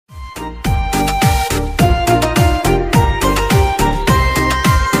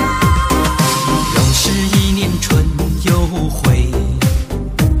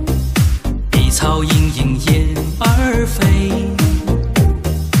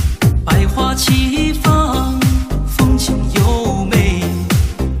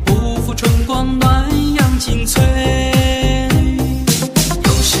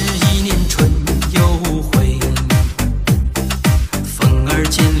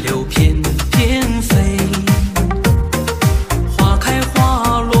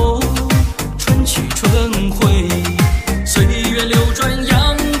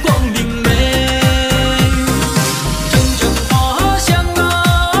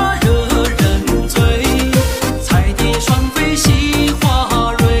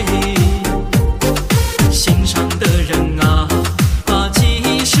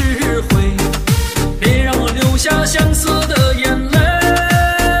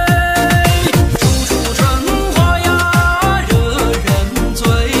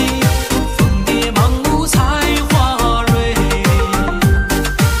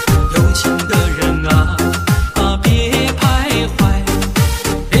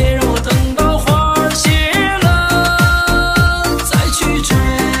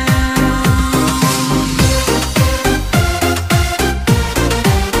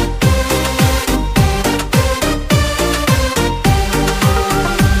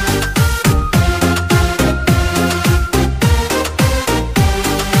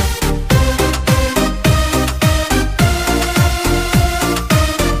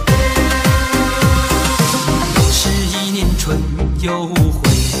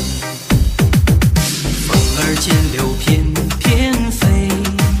儿见柳翩翩飞，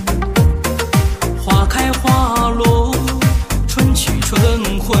花开花落，春去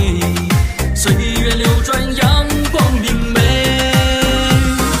春回，岁月流转，阳光明媚。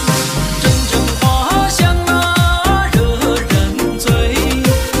阵阵花香啊，惹人醉，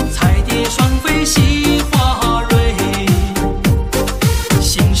彩蝶双飞戏花蕊，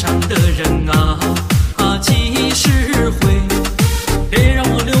心上的人啊，几时回？别让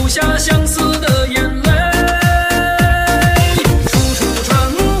我留下相思的眼泪。处处春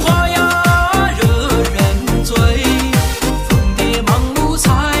花呀，惹人醉，蜂蝶忙碌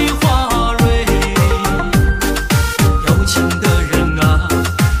采花蕊。有情的人啊，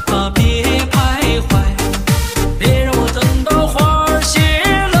别徘徊，别让我等到花儿谢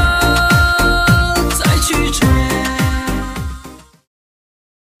了再去追。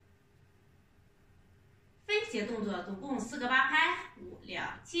飞鞋动作总共4个8拍，5、6、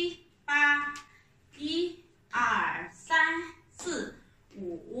7、8，1、2、3、4、5、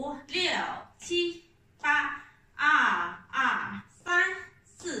6、7、8，2、2、3、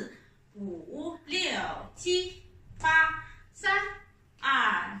4、5、6、7、8，3、2、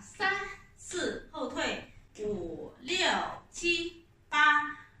3、4，后退，5、6、7、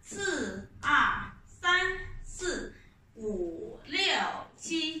8，4、2、3、4、5、6、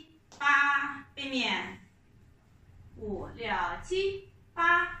7、8，背面。5、6、7、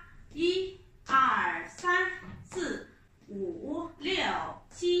8，1、2、3、4、5、6、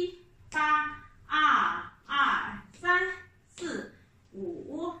7、8，